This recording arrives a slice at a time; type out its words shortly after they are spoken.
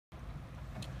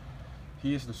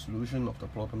Here's the solution of the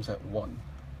problem set 1.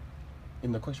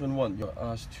 In the question 1, you're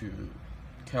asked to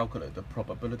calculate the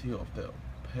probability of the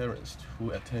parents who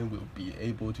attend will be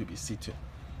able to be seated.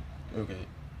 Okay,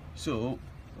 so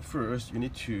first you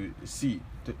need to see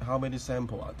how many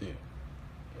samples are there.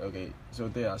 Okay, so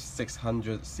there are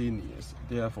 600 seniors,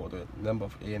 therefore the number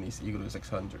of n is equal to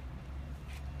 600.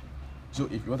 So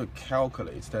if you want to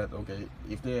calculate that, okay,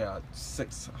 if there are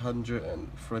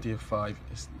 635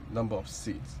 number of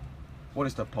seats, what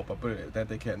is the probability that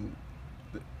they can,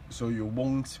 so you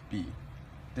won't be,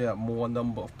 there are more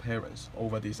number of parents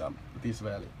over this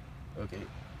value, okay?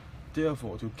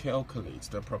 Therefore, to calculate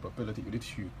the probability, you need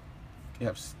to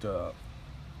have the,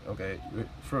 okay,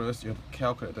 first you have to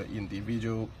calculate the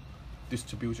individual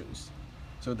distributions.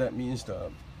 So that means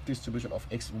the distribution of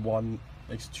x1,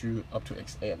 x2 up to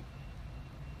xn.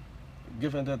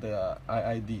 Given that they are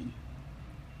IID,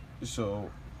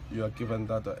 so you are given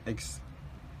that the x,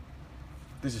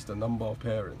 this is the number of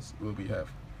parents, will be have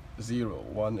 0,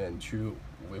 1, and 2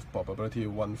 with probability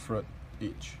 1/3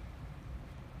 each.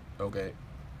 Okay,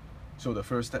 so the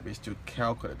first step is to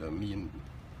calculate the mean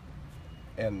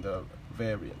and the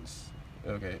variance.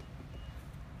 Okay,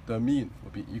 the mean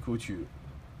will be equal to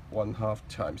 1/2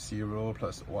 times 0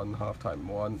 plus 1/2 times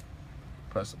 1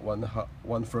 plus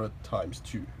 1/3 times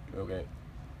 2. Okay,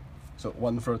 so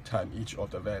 1/3 time each of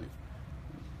the value.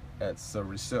 As a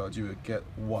result, you will get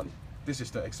 1. This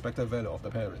is the expected value of the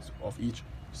parents of each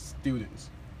student.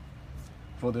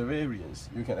 For the variance,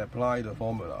 you can apply the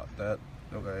formula that,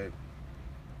 okay,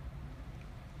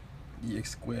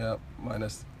 ex squared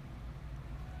minus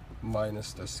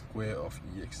the square of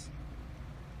ex.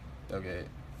 Okay,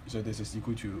 so this is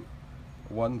equal to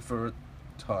 1/3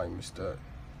 times the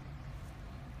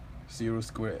 0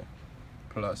 square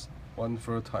plus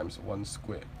 1/3 times 1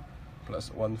 square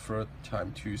plus 1/3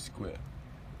 times 2 square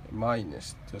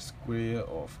minus the square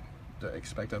of the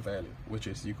expected value, which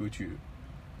is equal to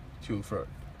 2/3.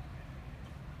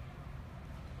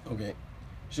 Okay,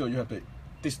 so you have the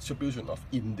distribution of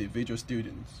individual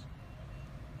students.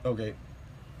 Okay,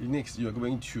 next you are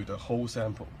going to the whole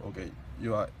sample. Okay,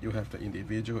 you have the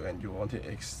individual and you want to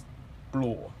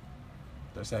explore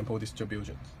the sample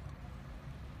distributions.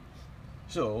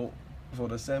 So for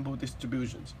the sample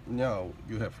distributions, now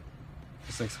you have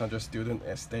 600 students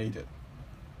as stated.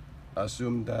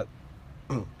 Assume that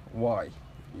y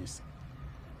is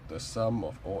the sum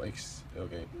of all x.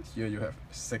 Okay, here you have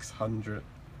 600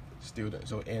 students,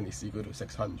 so n is equal to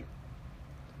 600.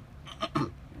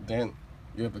 Then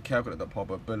you have to calculate the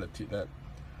probability that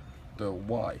the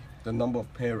y, the number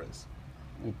of parents,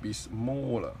 will be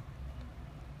smaller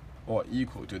or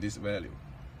equal to this value.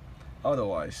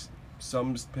 Otherwise,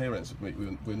 some parents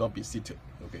will not be seated.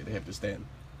 Okay, they have to stand.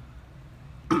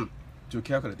 To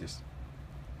calculate this,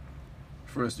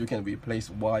 first you can replace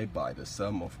y by the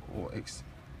sum of all x.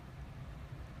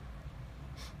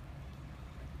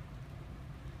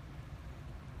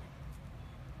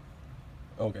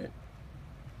 Okay,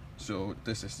 so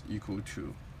this is equal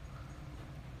to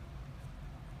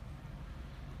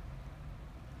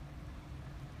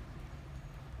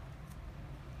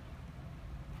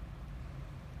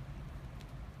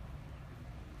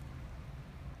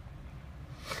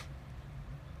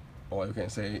or you can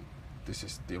say this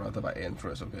is derived by n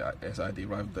first. Okay, as I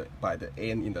derived by the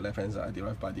n in the left hand side, I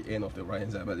derived by the n of the right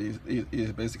hand side, but it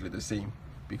is basically the same,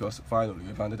 because finally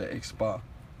we found that the x bar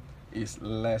is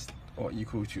less or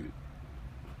equal to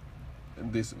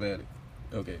this value.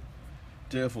 Okay,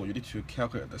 therefore you need to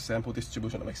calculate the sample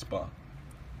distribution of x bar.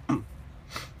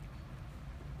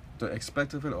 The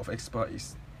expected value of x bar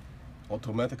is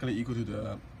automatically equal to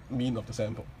the mean of the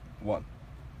sample, 1,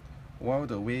 while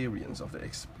the variance of the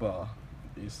x bar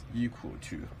is equal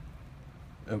to,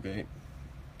 okay,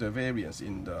 the variance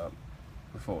in the,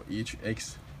 for each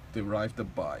x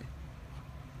derived by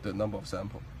the number of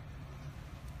sample.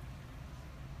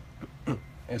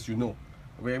 As you know,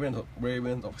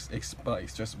 variance of x bar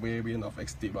is just variance of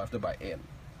x derived by n.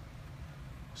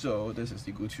 So this is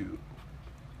equal to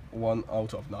 1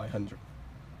 out of 900.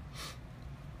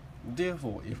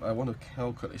 Therefore, if I want to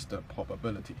calculate the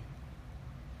probability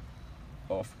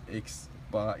of x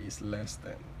bar is less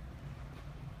than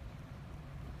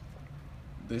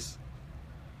this,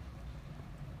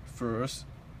 first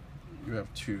you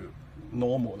have to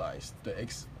normalize the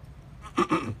x.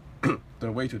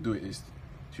 The way to do it is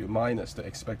to minus the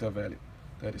expected value,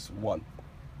 that is 1,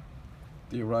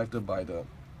 derived by the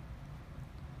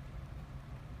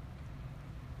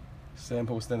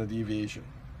sample standard deviation,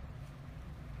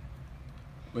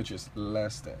 which is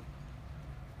less than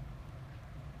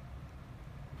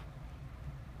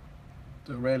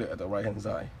the value at the right hand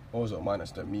side, also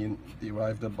minus the mean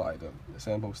derived by the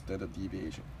sample standard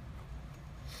deviation.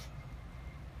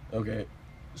 Okay,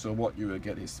 so what you will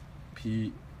get is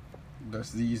P, the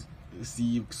Z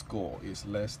score is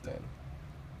less than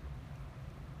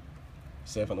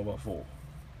 7/4.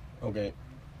 Okay,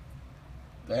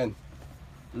 then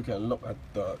you can look at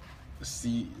the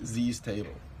Z's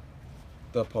table.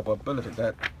 The probability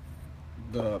that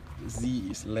the Z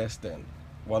is less than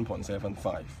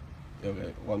 1.75,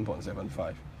 okay,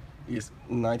 1.75 is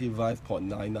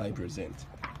 95.99%.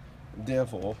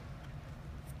 Therefore,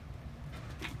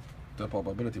 the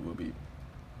probability will be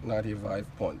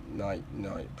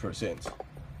 95.99%.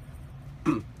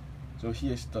 So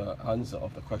here's the answer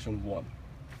of the question 1.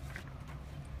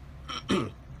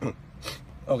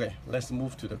 Okay, let's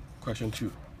move to the question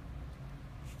 2.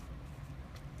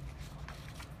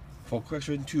 For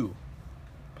question 2,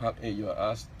 part A, you are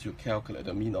asked to calculate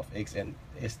the mean of x and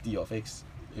SD of x.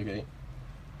 Okay.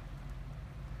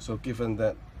 So given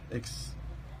that x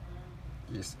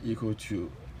is equal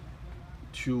to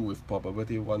 2 with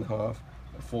probability 1/2,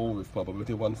 4 with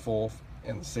probability 1/4,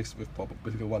 and 6 with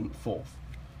probability 1/4.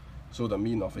 So the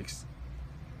mean of x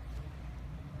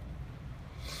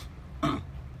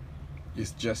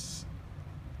is just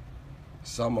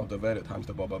sum of the value times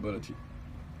the probability.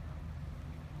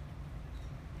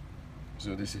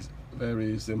 So this is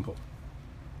very simple,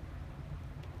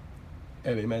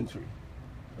 elementary.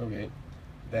 Okay,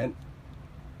 then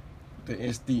the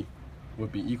SD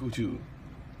would be equal to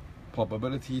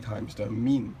probability times the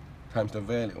mean times the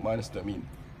value minus the mean.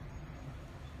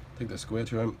 Take the square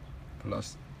term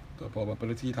plus the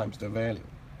probability times the value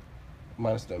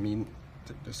minus the mean,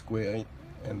 take the square 8,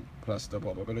 and plus the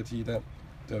probability that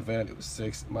the value is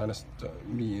 6 minus the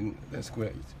mean, then square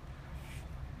 8,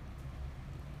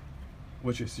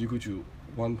 which is equal to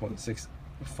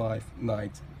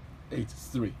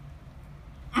 1.65983.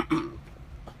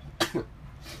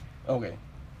 Okay.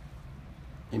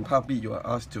 In part B, you are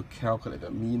asked to calculate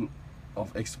the mean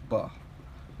of x bar,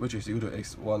 which is equal to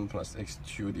x1 plus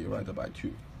x2 divided by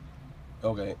 2.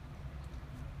 Okay.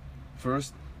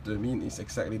 First, the mean is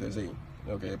exactly the same,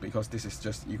 okay, because this is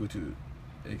just equal to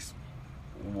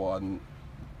x1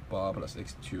 bar plus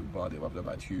x2 bar divided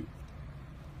by 2.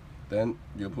 Then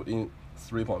you put in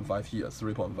 3.5 here,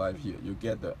 3.5 here. You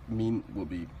get the mean will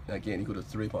be again equal to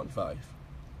 3.5.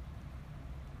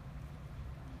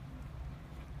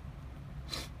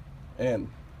 And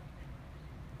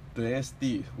the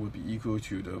SD will be equal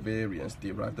to the variance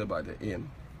derived by the n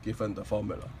given the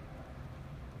formula.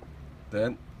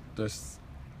 Then the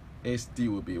SD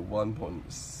will be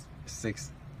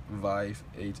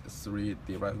 1.6583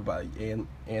 divided by n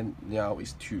now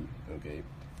is 2. Okay,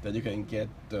 then you can get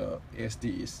the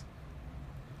SD is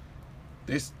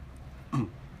this.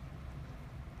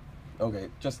 Okay,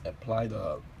 just apply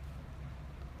the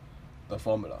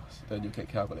formulas, then you can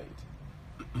calculate it.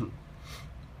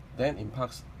 Then in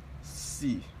part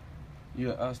C,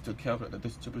 you are asked to calculate the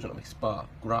distribution of x bar,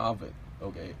 graph it,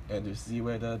 okay, and to see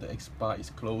whether the x bar is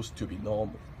close to be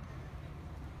normal.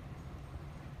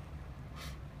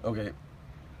 Okay,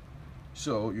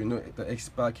 so you know the x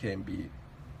bar can be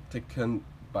taken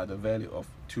by the value of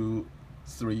 2,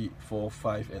 3, 4,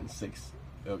 5, and 6.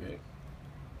 Okay.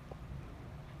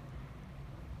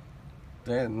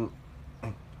 Then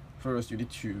first you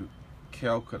need to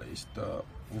calculate the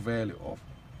value of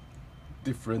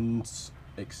difference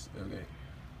x. Okay.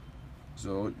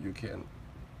 So you can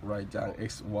write down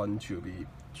x1 to be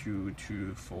 2,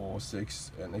 2, 4,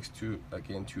 6, and x2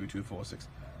 again 2, 2, 4, 6.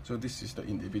 So this is the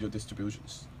individual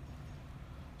distributions.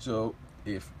 So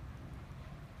if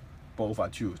both are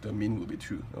 2, the mean will be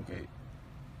 2. Okay.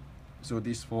 So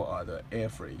these 4 are the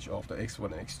average of the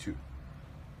x1 and x2.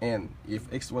 And if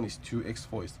x1 is 2,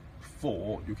 x4 is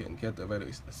 4, you can get the value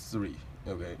is 3.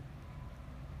 Okay.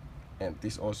 And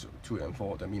this also 2 and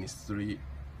 4, the mean is 3.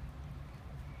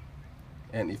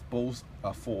 And if both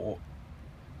are 4,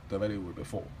 the value will be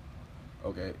 4.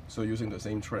 Okay, so using the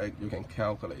same trick, you can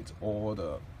calculate all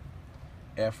the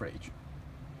average,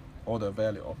 all the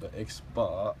value of the x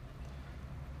bar.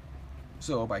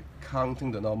 So by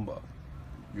counting the number,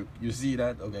 you see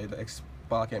that, okay, the x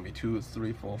bar can be 2,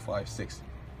 3, 4, 5, 6.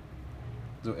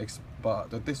 The x bar,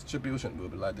 the distribution will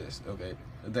be like this. Okay,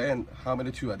 then how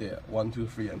many 2 are there? 1, 2,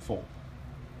 3, and 4.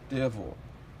 Therefore,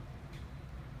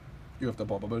 you have the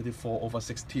probability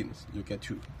 4/16, you get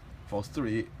 2. For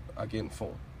 3, again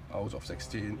 4 out of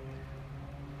 16.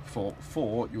 For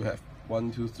 4, you have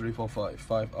 1, 2, 3, 4,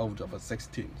 5 out of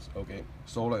 16. Okay,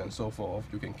 so on and so forth.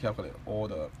 You can calculate all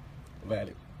the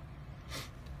value,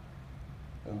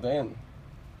 and then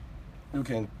you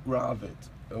can graph it.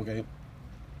 Okay,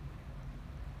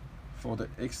 For the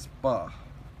x bar,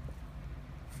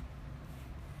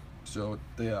 so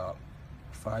there are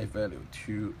 5 values,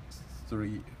 2,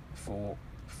 3, 4,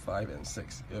 5, and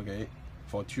 6. Okay,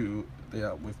 for 2, they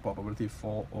are with probability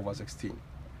 4/16.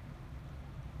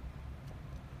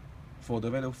 For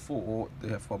the value 4, they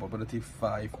have probability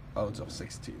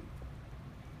 5/16.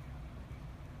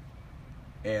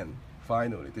 And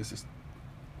finally, this is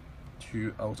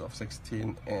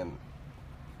 2/16 and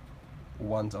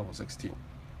 1/16.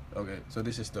 Okay, so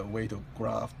this is the way to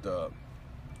graph the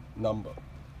number.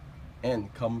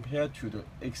 And compared to the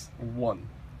x1,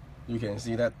 you can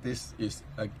see that this is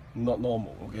not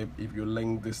normal. Okay, if you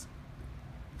link this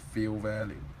field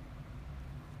value,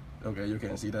 okay, you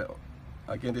can see that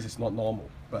again this is not normal,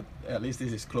 but at least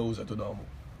this is closer to normal.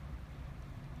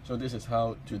 So this is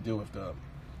how to deal with the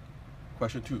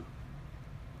question 2.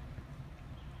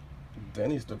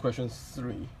 Then is the question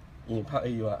 3. In part A,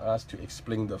 you are asked to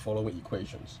explain the following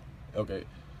equations. Okay,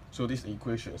 so these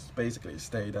equations basically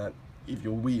state that if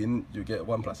you win, you get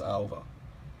 1 plus alpha,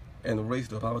 and raise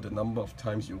to the power the number of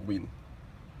times you win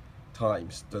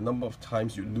times the number of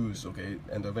times you lose. Okay,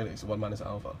 and the value is 1 minus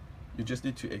alpha. You just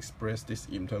need to express this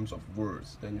in terms of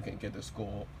words, then you can get the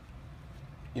score.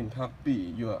 In part B,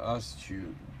 you are asked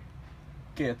to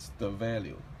get the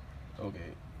value.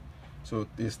 Okay, so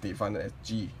this is defined as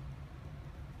G.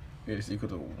 It is equal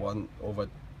to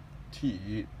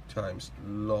 1/t times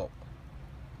log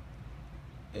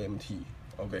mt.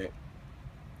 Okay,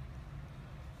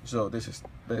 so this is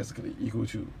basically equal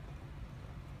to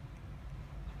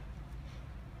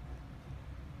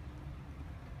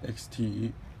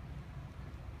xt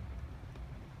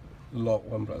log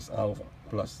 1 plus alpha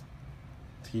plus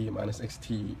t minus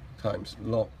xt times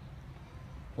log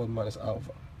 1 minus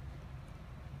alpha.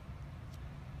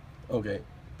 Okay,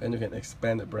 then you can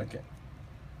expand the bracket.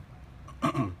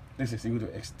 This is equal to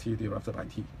xt divided by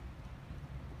t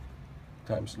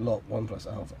times log 1 plus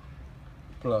alpha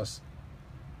plus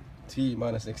t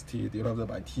minus xt divided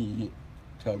by t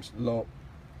times log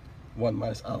 1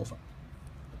 minus alpha.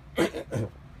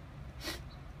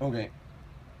 Okay,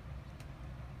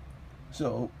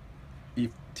 so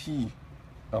if t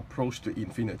approach to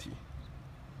infinity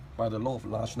by the law of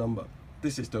large number,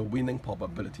 this is the winning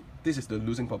probability, this is the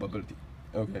losing probability.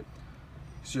 Okay,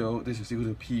 so this is equal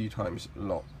to p times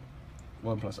log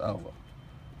 1 plus alpha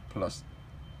plus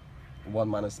 1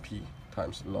 minus p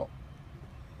times log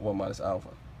 1 minus alpha.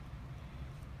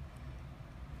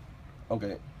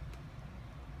 Okay.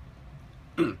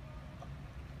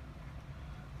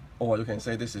 Or you can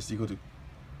say this is equal to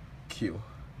q.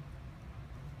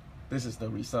 This is the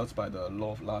result by the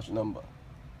law of large number.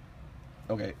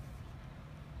 Okay.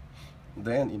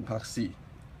 Then in part C,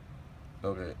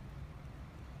 okay,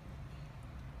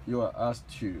 you are asked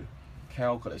to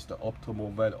calculate the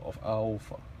optimal value of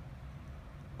alpha.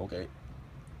 Okay.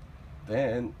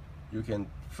 Then you can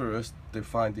first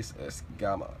define this as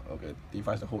gamma. Okay,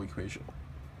 defines the whole equation.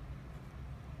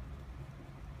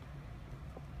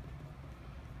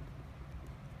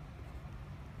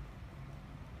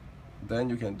 Then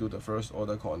you can do the first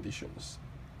order conditions.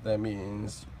 That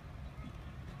means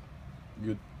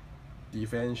you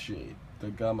differentiate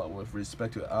the gamma with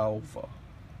respect to alpha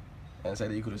and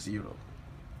set it equal to 0.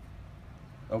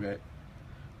 Okay.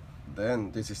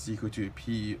 Then this is equal to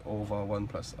p over 1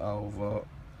 plus alpha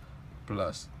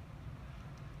plus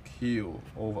q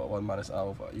over 1 minus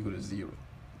alpha equal to 0.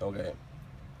 Okay.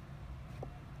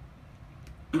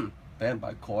 Then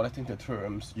by collecting the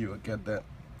terms, you will get that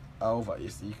alpha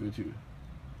is equal to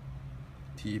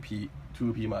tp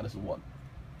 2p minus 1.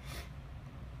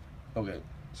 Okay,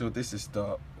 so this is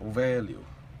the value,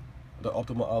 the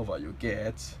optimal alpha you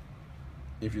get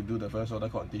if you do the first order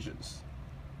conditions.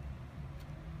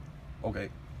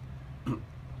 Okay.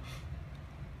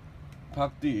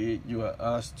 Part D, you are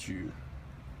asked to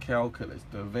calculate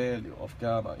the value of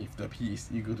gamma if the p is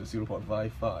equal to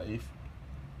 0.55,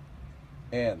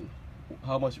 and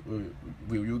how much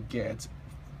will you get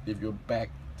if you back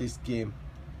this game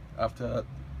after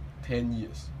 10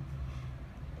 years.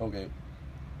 Okay,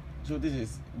 so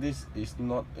this is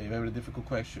not a very difficult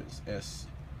question, as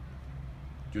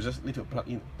you just need to plug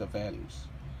in the values.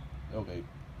 Okay,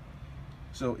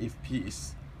 so if p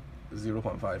is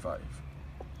 0.55,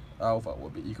 alpha will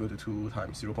be equal to 2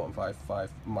 times 0.55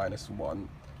 minus 1,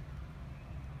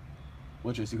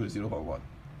 which is equal to 0.1.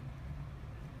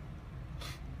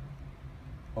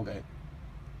 Okay,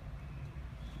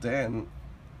 then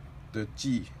the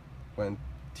g when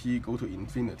t go to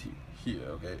infinity here,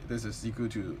 okay, this is equal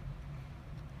to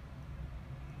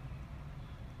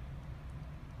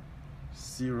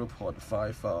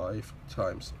 0.55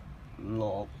 times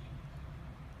log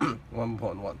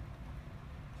 1.1.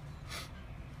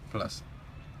 plus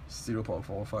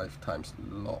 0.45 times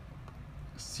log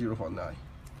 0.9.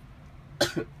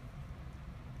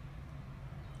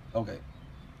 Okay,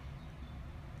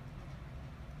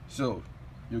 so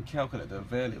you calculate the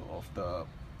value of the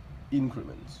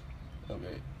increments,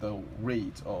 okay, the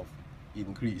rate of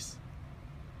increase.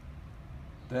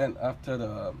 Then after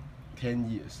the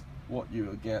 10 years, what you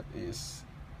will get is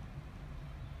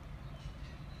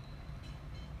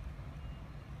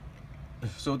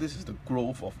so this is the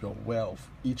growth of your wealth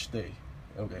each day,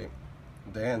 okay.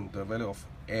 Then the value of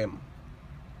m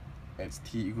at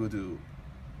t equal to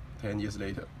 10 years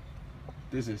later.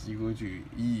 This is equal to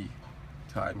e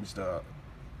times the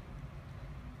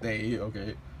day,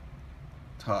 okay,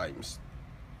 times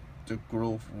the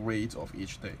growth rate of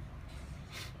each day.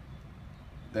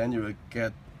 Then you will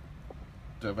get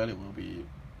the value will be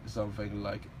something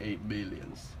like 8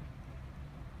 billions.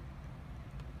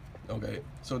 Okay,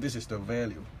 so this is the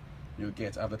value you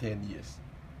get after 10 years.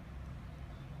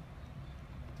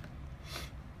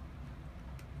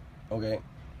 Okay.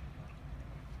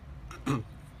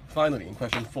 Finally, in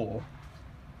question 4,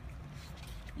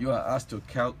 you are asked to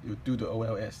do the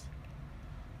OLS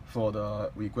for the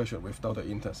regression without the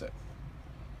intercept.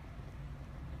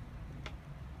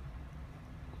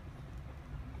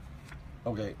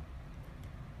 Okay.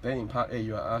 Then in part A,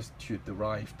 you are asked to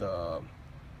derive the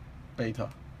beta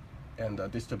and the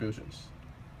distributions.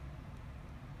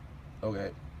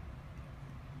 Okay.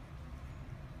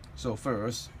 So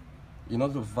first, in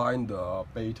order to find the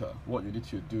beta, what you need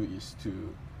to do is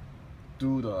to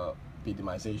do the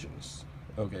minimizations.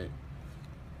 Okay.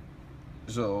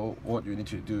 So what you need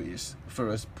to do is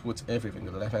first put everything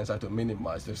to the left hand side to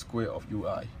minimize the square of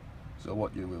ui. So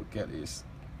what you will get is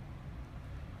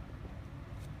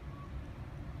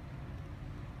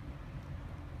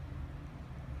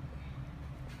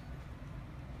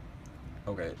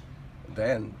okay.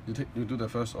 Then you do the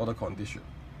first order condition.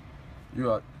 You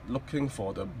are looking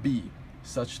for the b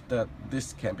such that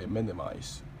this can be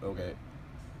minimized. Okay.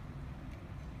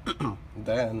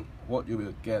 Then what you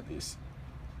will get is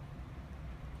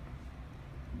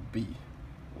b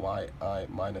yi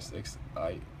minus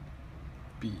xi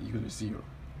b equal to 0.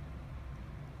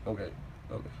 Okay,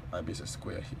 ib is a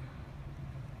square here.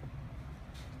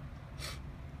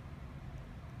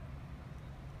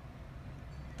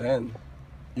 Then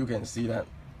you can see that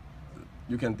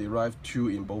you can derive 2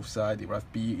 in both sides,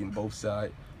 derive b in both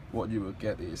sides. What you will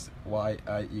get is yi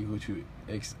equal to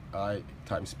xi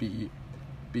times b.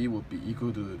 B would be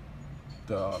equal to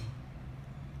the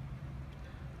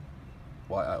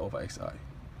yi over xi.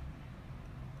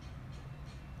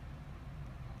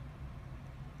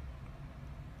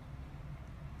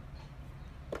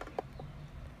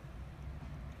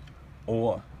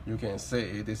 Or you can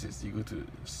say this is equal to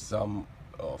sum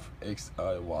of xi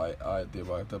yi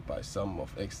divided by sum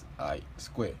of xi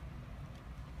squared.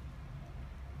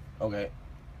 Okay,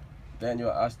 then you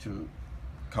are asked to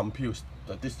compute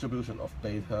the distribution of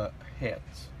beta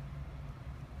heads.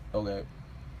 Okay,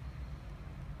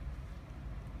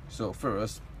 so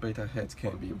first, beta heads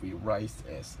can be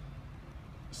rewritten as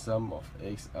sum of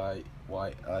xi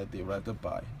yi divided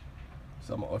by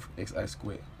sum of xi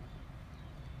squared.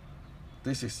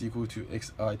 This is equal to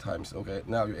xi times, okay,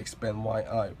 now you expand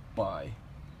yi by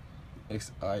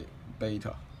xi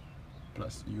beta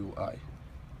plus ui.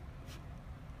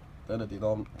 Then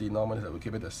the denominator will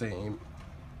keep it the same.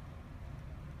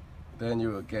 Then you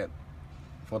will get,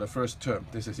 for the first term,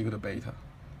 this is equal to beta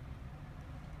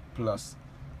plus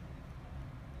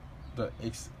the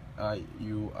xi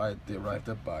ui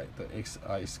divided by the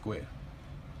xi squared.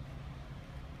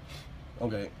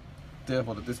 Okay,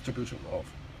 therefore the distribution of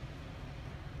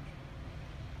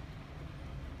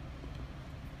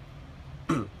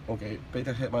okay,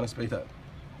 beta head minus beta,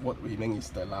 what remains is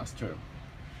the last term,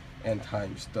 and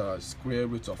times the square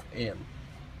root of n.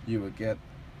 You will get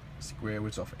square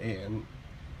root of n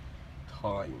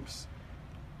times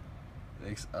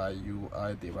xi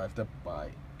ui divided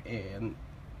by n,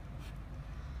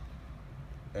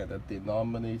 and the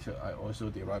denominator I also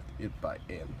derived it by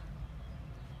n.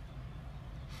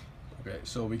 Okay,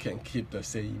 so we can keep the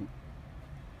same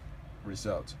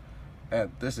result,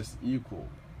 and this is equal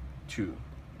to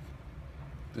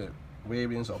the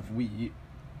variance of v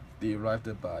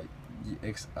derived by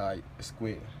exi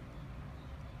squared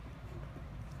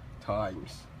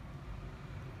times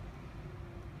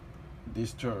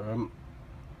this term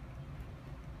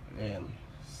and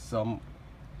sum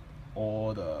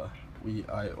all the vi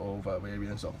over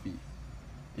variance of v,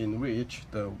 in which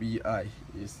the vi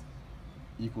is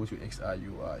equal to xi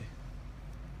ui.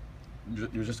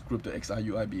 You just group the xi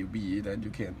ui be v, then you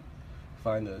can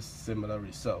find a similar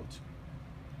result.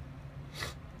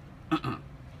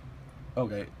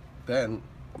 Okay, then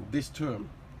this term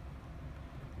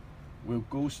will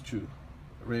goes to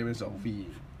variance of v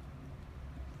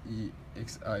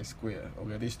exi squared.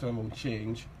 Okay, this term will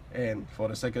change, and for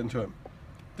the second term,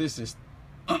 this is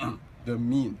the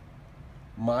mean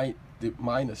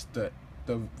minus the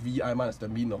vi minus the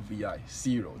mean of vi,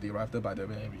 0, derived by the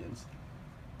variance.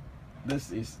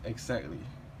 This is exactly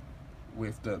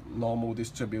with the normal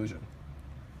distribution.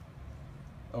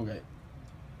 Okay,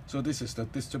 so this is the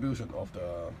distribution of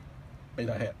the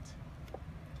beta hat.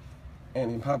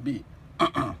 And in part B,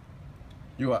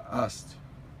 you are asked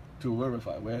to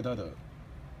verify whether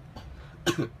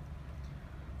the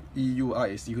EUI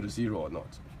is equal to 0 or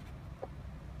not.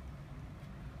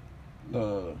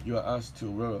 No, you are asked to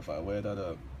verify whether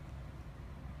the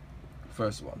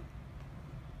first one,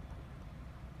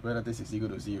 whether this is equal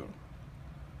to 0.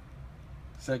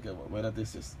 Second one, whether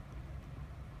this is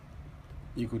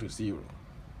equal to 0.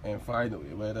 And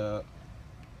finally, whether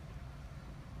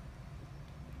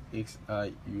xi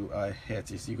ui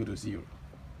hat is equal to 0.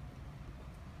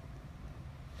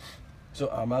 So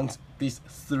amongst these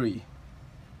three,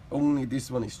 only this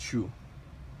one is true.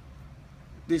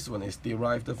 This one is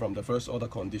derived from the first order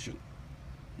condition.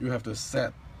 You have to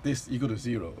set this equal to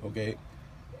 0, okay?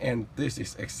 And this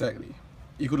is exactly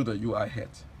equal to the ui hat.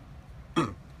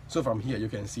 So from here you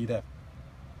can see that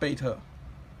beta,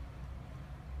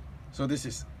 so this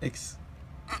is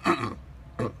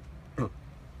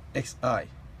xi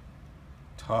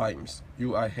times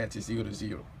ui hat is equal to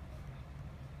 0.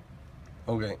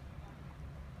 Okay.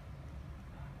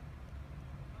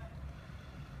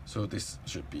 So this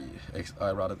should be xi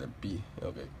rather than b.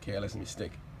 Okay, careless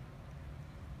mistake.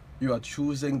 You are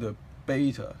choosing the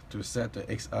beta to set the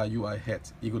xi ui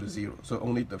hat equal to 0. So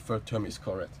only the third term is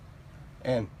correct.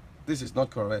 And this is not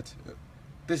correct.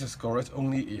 This is correct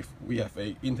only if we have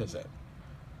a intercept.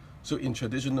 So in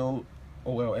traditional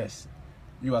OLS,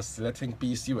 you are selecting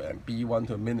B0 and B1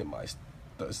 to minimize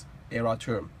the error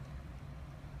term.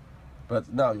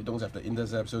 But now you don't have the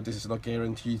intercept, so this is not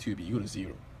guaranteed to be equal to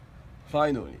 0.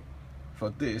 Finally, for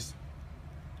this,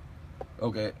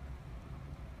 okay,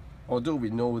 although we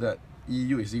know that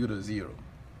EU is equal to 0,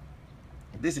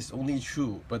 this is only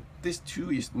true, but this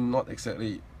 2 is not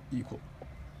exactly equal.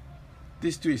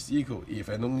 This 2 is equal if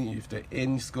and only if the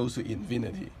n goes to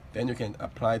infinity. Then you can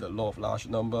apply the law of large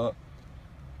number.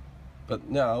 But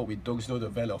now we don't know the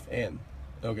value of n.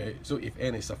 Okay, so if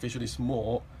n is sufficiently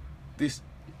small, this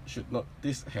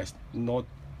has not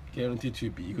guaranteed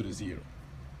to be equal to 0.